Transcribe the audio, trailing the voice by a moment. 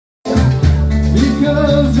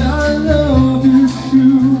Because I love you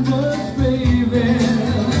too much, baby.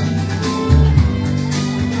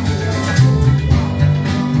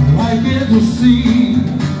 I get to see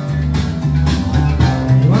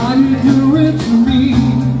what you do it to me.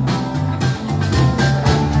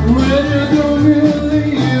 When you don't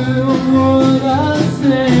believe what I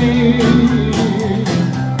say,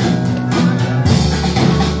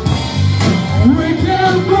 we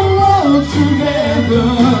can go on together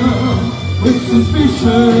with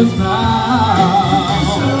suspicious minds.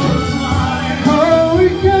 Oh, we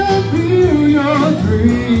can feel your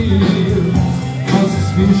dreams on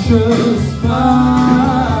suspicious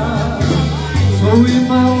minds. So if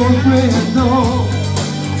my old friend knows,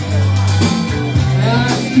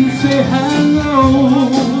 ask you say hello.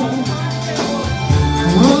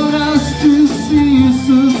 When I still see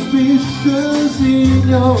suspicious in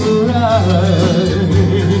your eyes,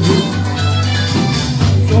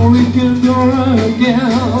 so we can go again.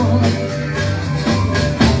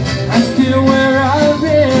 Ask you where I've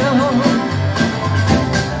been.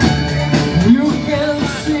 You can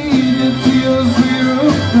see the tears we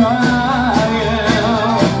were crying.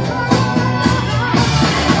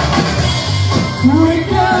 We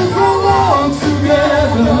can go on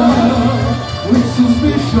together with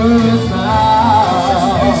suspicious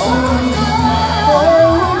eyes. Oh,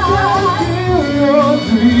 we can feel your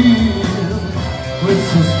dreams with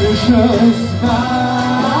suspicious eyes.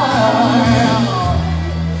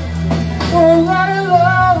 Oh, let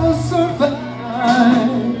love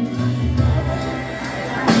survive.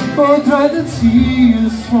 Oh, dry the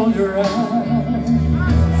tears from your eyes.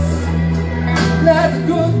 Let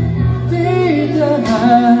good things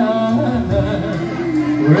die.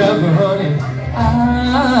 Forever, honey,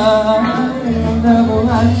 I'll never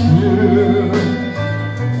let you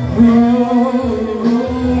go.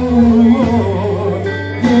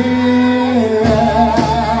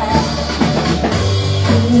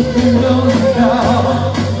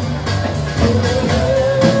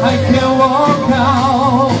 I can't walk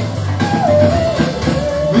out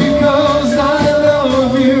because I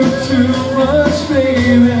love you too much,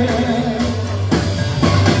 baby.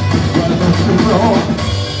 Why don't you know?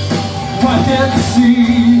 Why can't you see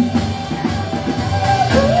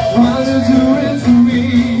what you do it to me?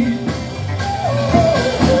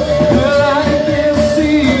 Well, I can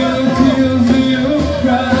see the tears that you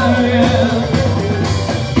crying.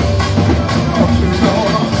 Don't you know?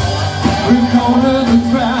 We're cornered the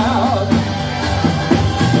crowd.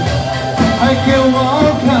 I can't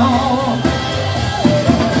walk out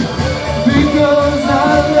because I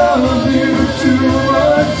love you too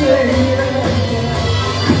much, baby.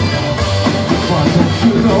 Why don't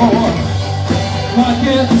you know? Why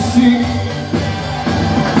can't you see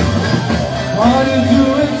what you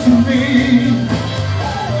doing to me?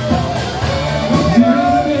 Do I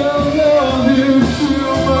love you too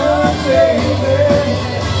much, baby?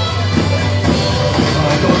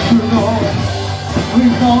 Why don't you know? We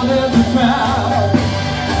call it the crowd.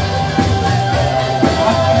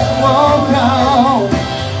 I can't walk out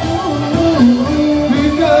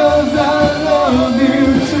because I love you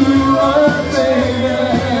too much, baby.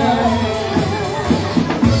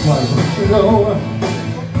 Why don't you know?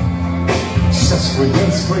 Just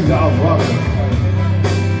spring out water.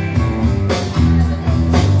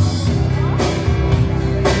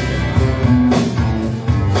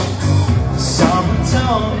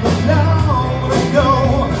 Summertime long ago,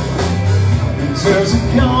 there's a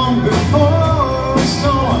calm before a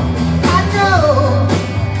storm. I know,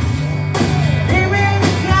 even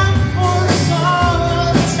come for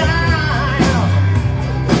summertime.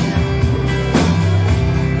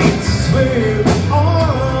 It's where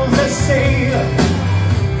all they say,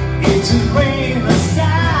 it's a rain a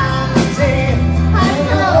Saturday. I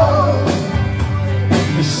know,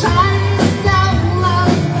 the shining down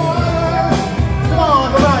like water. Come on,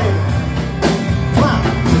 everybody. Come on.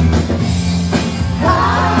 I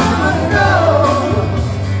know,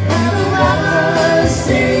 have you ever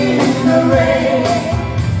seen the rain?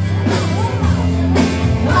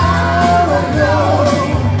 I know,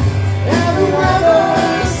 have you ever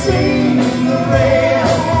seen the rain?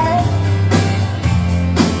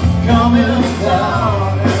 Coming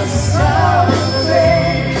down a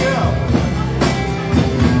Saturday.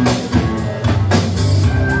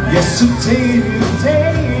 Yesterday, the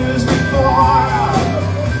days before,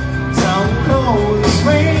 down cold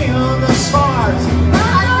rain on the sparks. I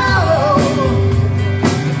know,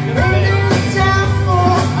 raining down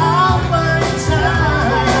for all my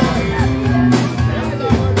time.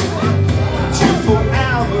 To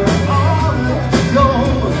forever on it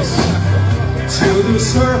goes, till the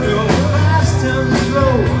circle fast and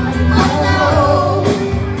slow. I know.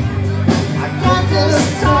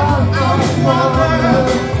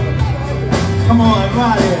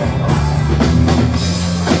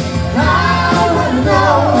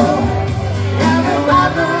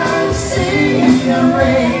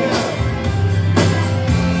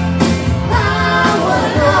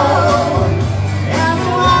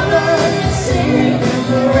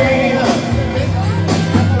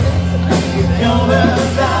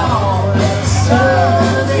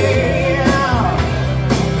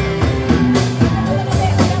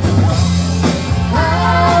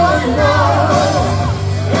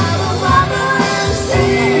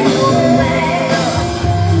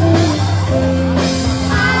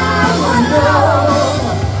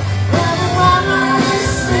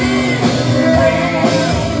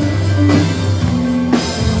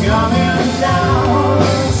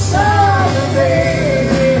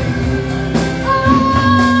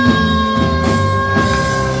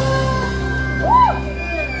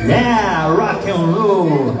 Yeah, rock and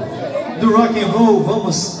roll. Do rock and roll,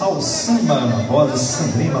 vamos ao samba na voz de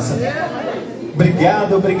Sandrinha Masan.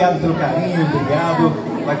 Obrigado, obrigado pelo carinho, obrigado.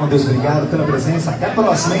 Vai com Deus, obrigado pela presença. Até a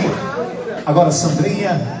próxima, hein? Agora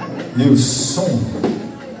Sandrinha e o som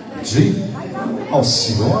de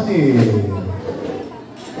Alcione.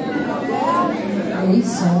 É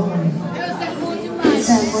isso.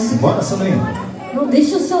 Bora, Sandrinha. Não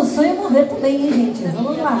deixe o seu sonho morrer também, hein, gente?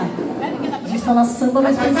 Vamos lá. A gente fala samba,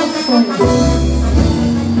 mas pensa no sonho.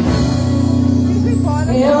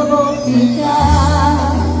 Eu vou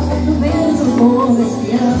ficar no meio do mundo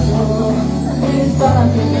espiando, escola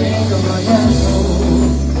perdendo, olhando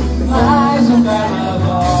mais um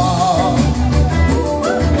carnaval.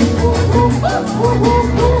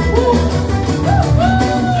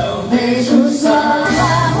 Não deixe o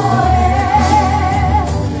samba morrer,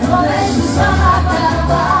 não deixe o samba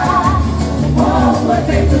acabar. O povo é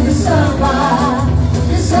feito de samba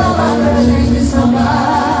pra gente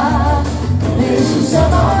sambar. Não deixe o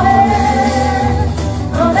samba morrer,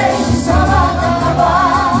 não deixe o samba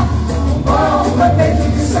acabar. O povo é feito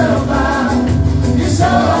de samba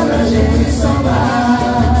pra gente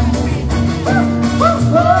sambar.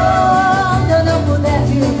 Quando eu não puder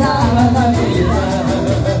ficar na vida,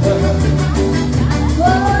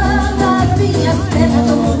 quando as minhas pernas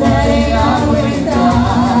não puderem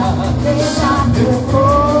aguentar, deixar meu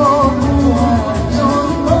corpo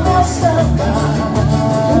junto com meu samba,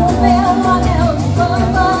 o meu anel de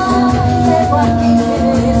fama, levo a quem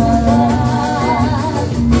precisar.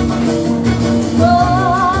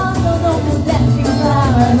 Quando eu não puder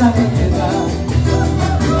ficar na vida,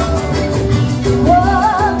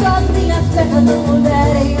 quando as minhas pernas não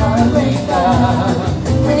puderem aguentar,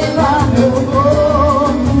 levar meu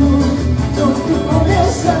corpo junto com meu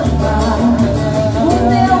samba, o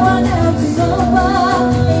meu anel de samba,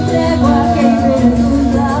 entrego a quem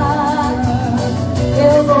precisar.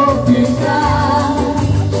 Eu vou ficar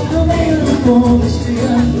no meio do mundo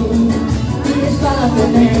espiando, e escola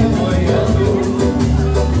perdendo, olhando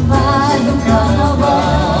mais um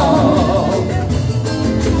carnaval.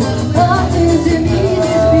 Antes de me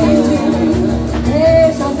despedir,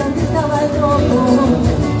 deixa o sambista mais novo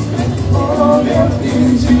o meu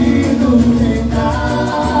pedido final.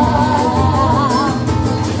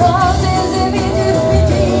 Antes de me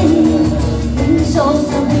despedir, deixa o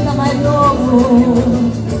sambista mais novo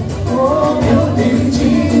o meu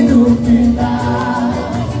pedido final.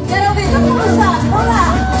 Quero ouvir todo mundo já, vamos lá!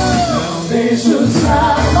 Não deixe o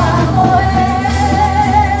samba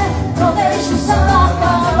morrer, não deixe o samba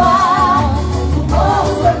acabar. O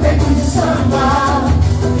povo é feito de samba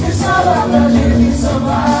pra gente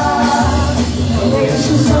sambar. Não deixe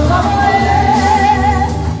o samba morrer,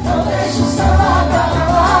 não deixe o samba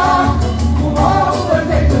acabar. O povo é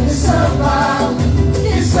feito de samba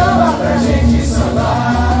pra gente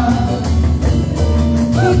sambar.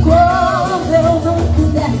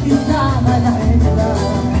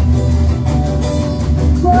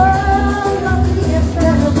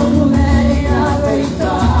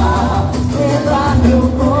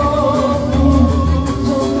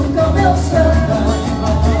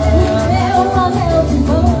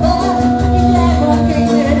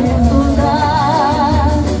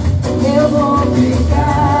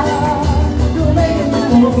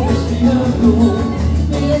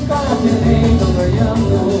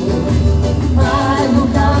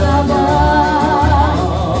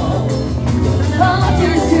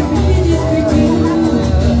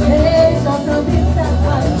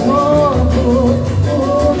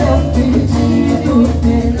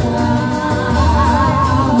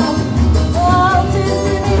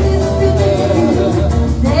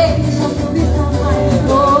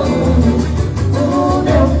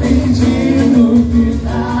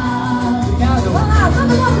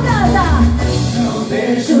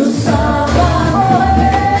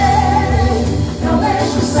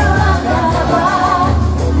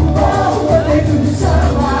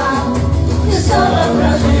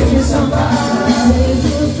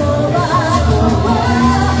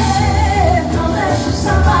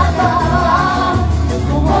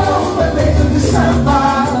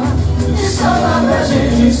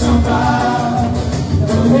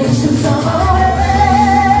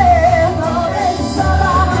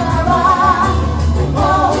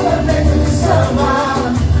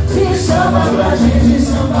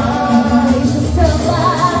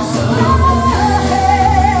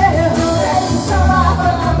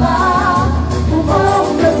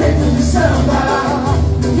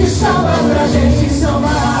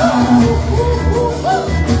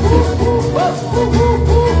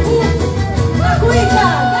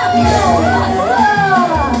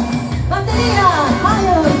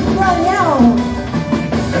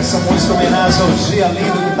 Mas é um dia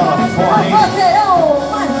lindo que tá lá fora, hein?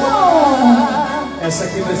 Essa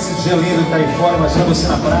aqui vai ser dia lindo que tá aí fora. Imagina você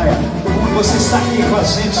na praia. Você está aqui com a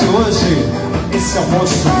gente hoje. Esse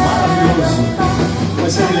almoço maravilhoso vai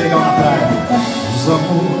ser bem legal na praia. Vamos,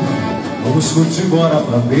 amor, vamos curtir embora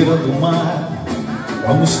pra beira do mar.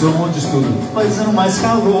 Vamos pra onde tudo fazendo mais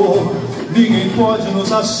calor. Ninguém pode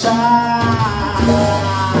nos achar.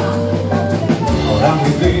 Pra me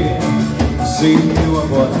ver, sei eu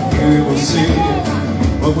agora, eu e você.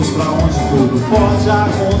 Vamos pra onde tudo pode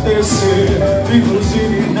acontecer,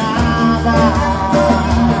 inclusive nada.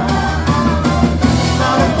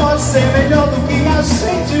 Nada pode ser melhor do que a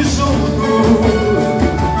gente junto.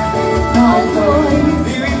 Nós dois,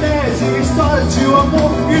 2010 e história de um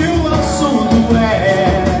amor e o assunto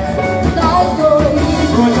é nós dois,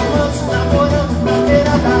 hoje vamos namorando na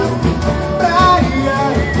beira da praia.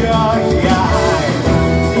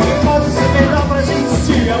 Ninguém pode ser melhor pra gente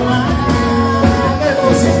se amar.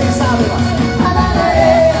 Vocês quem sabem lá. na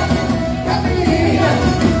areia, caipirinha,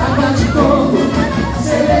 água de coco,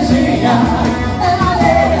 cervejinha. É na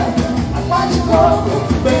areia, água de coco,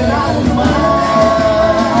 Beira do mar.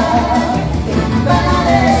 na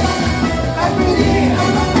areia, caipirinha,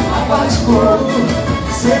 Água de coco,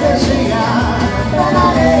 cervejinha. na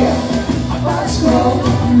areia, água de coco.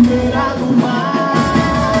 Beira do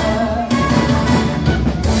mar.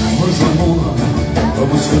 Vamos, amor,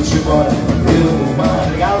 vamos curtir embora. Beira do mar,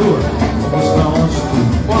 obrigado. Vamos pra onde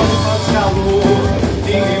tudo pode fazer calor.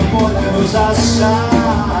 Ninguém pode nos achar.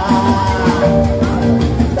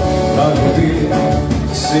 Pra viver,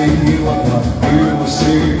 sei eu agora, eu e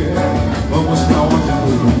você. Vamos pra onde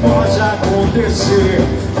tudo pode acontecer,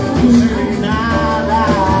 inclusive nada.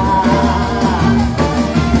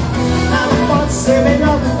 Nada pode ser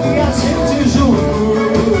melhor do que a gente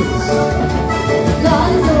juntos.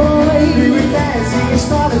 Nós dois, 2010 e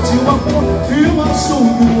história de um amor e um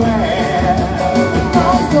assunto é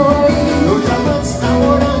nós dois, dois amantes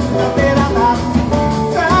namorando na beira da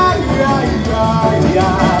praia.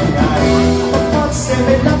 Não pode ser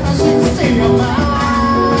melhor pra gente se amar.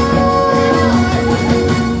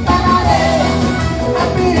 na areia,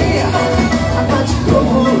 caipirinha, Água de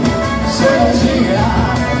coco, cervejinha.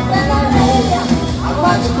 na areia,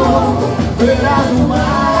 água de coco, Beira do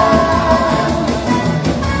mar.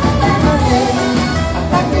 na areia,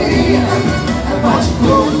 caipirinha, Água de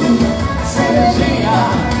coco, cervejinha.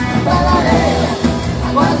 na areia,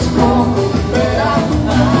 água de coco, Beira do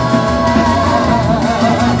mar.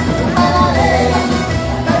 na areia,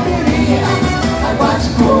 Caipirinha, água de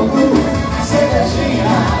coco,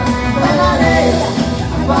 cervejinha. na areia,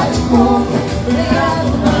 água de coco, Beira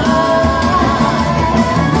do mar.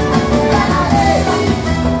 na areia,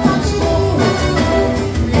 água de coco,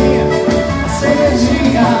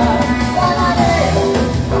 Cervejinha, na areia,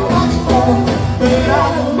 água de coco. beira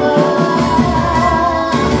do mar.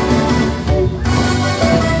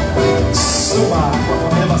 Samba com a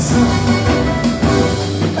família Masan.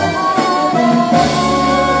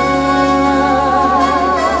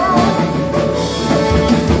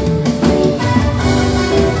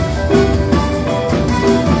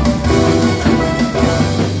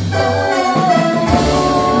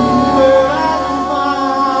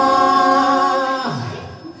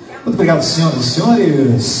 Muito obrigado, senhoras e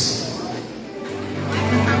senhores.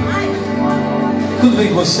 Tudo bem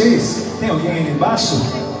com vocês? Tem alguém aí embaixo?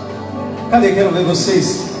 Cadê? Quero ver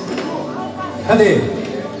vocês. Cadê?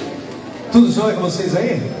 Tudo jóia com vocês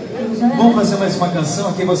aí? Vamos fazer mais uma canção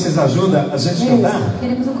aqui, vocês ajudam a gente cantar?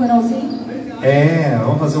 Queremos um coralzinho? É,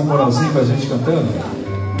 vamos fazer um coralzinho pra gente cantando?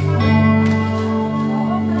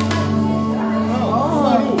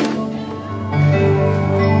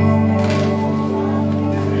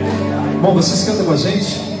 Bom, vocês cantam com a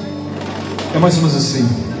gente? É mais ou menos assim.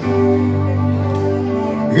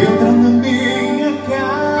 Entra na minha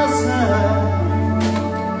casa,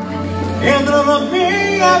 entra na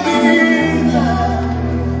minha vida,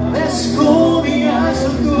 mexe com minha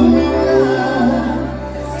estrutura,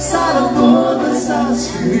 sara todas as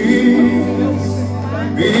feridas,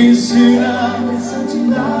 me ensina a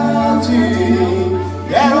santidade.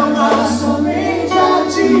 Quero amar somente a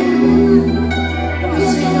ti.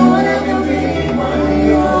 O Senhor é meu bem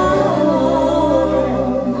maior.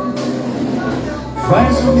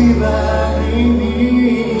 Faz um milagre em mim.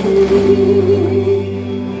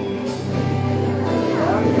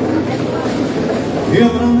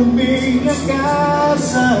 Entra na minha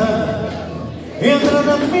casa, entra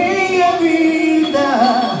na minha vida,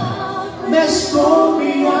 mexe com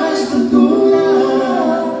minha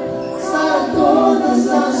estrutura, sara todas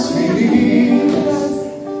as feridas,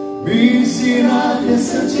 me ensina a ter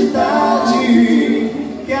santidade.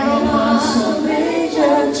 quero amar somente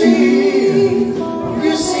a ti, porque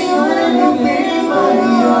o Senhor é meu bem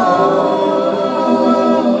maior.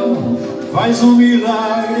 Faz um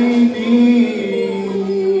milagre em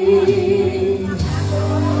mim,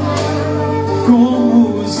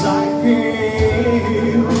 como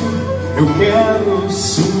Zaqueu, eu quero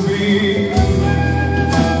subir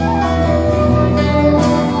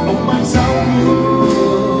o mais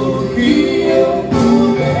alto que eu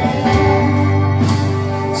puder,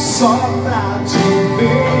 só pra te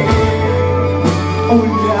ver,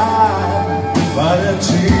 olhar para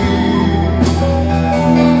ti.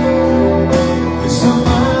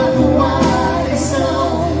 Chamando a atenção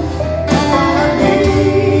para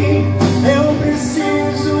mim, eu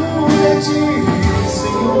preciso de ti,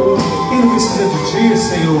 Senhor. Quem não precisa de ti,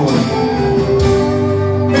 Senhor?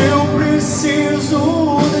 Eu preciso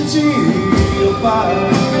de ti, Pai.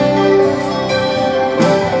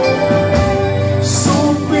 Sou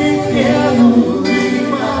pequeno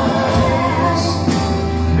demais,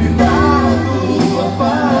 me dá a tua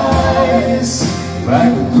paz. Vai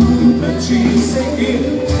tudo pra te seguir.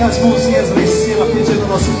 Com as mãozinhas lá em cima, pedindo ao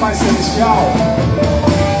nosso Pai Celestial,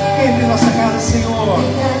 entre em nossa casa, Senhor.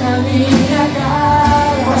 Entra na minha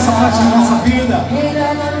casa, Faça parte da nossa vida.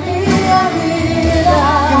 entra na minha vida,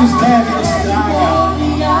 Que nos leve, nos traga,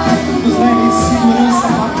 nos leve em segurança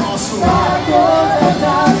para o nosso lar.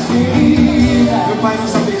 Meu Pai,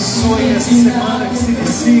 nos abençoe nessa semana que se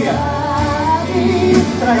inicia.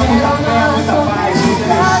 Traga muita fé, muita paz, muita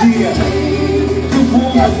energia. Que o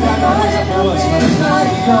mundo traga coisa boa, Senhor.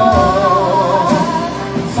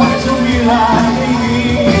 Faz um milagre em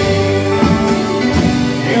mim.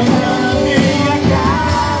 Entra na minha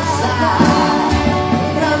casa,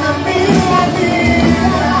 entra na minha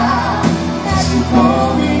vida, mexe com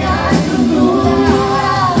minha estrutura,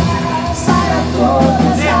 saia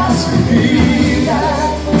todas as feridas,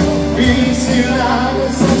 me ensina a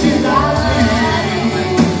santidade.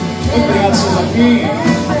 Obrigado, Senhor Joaquim.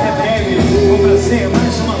 Até breve, foi um prazer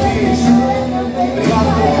mais uma vez. Obrigado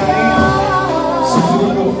pelo carinho. Sou do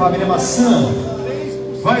grupo Família Maçã.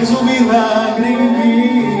 Faz um milagre em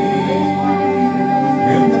mim.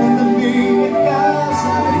 Entra na minha casa.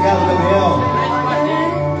 Obrigado, Gabriel.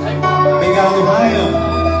 Obrigado, Ryan.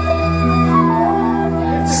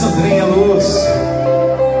 Sandrinha Luz.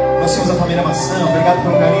 Nós somos a Família Maçã. Obrigado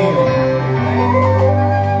pelo carinho.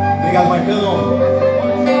 Obrigado, Marcão.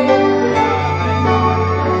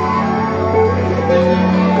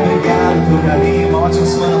 Obrigado pelo carinho, uma ótima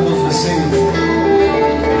semana a todos vocês.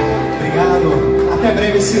 Obrigado. Até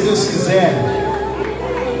breve, se Deus quiser.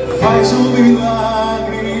 Faz um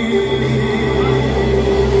milagre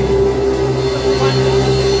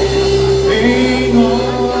em nós.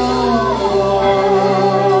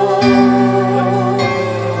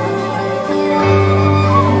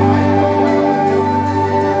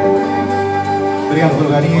 Obrigado pelo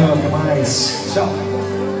carinho. Até mais. Tchau.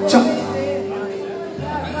 Tchau.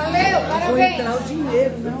 Valeu, parabéns.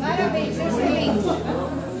 Parabéns, excelente.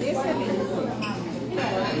 Excelente.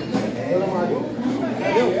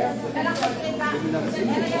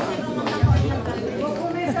 Vou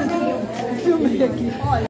começar. Filmei aqui. Olha.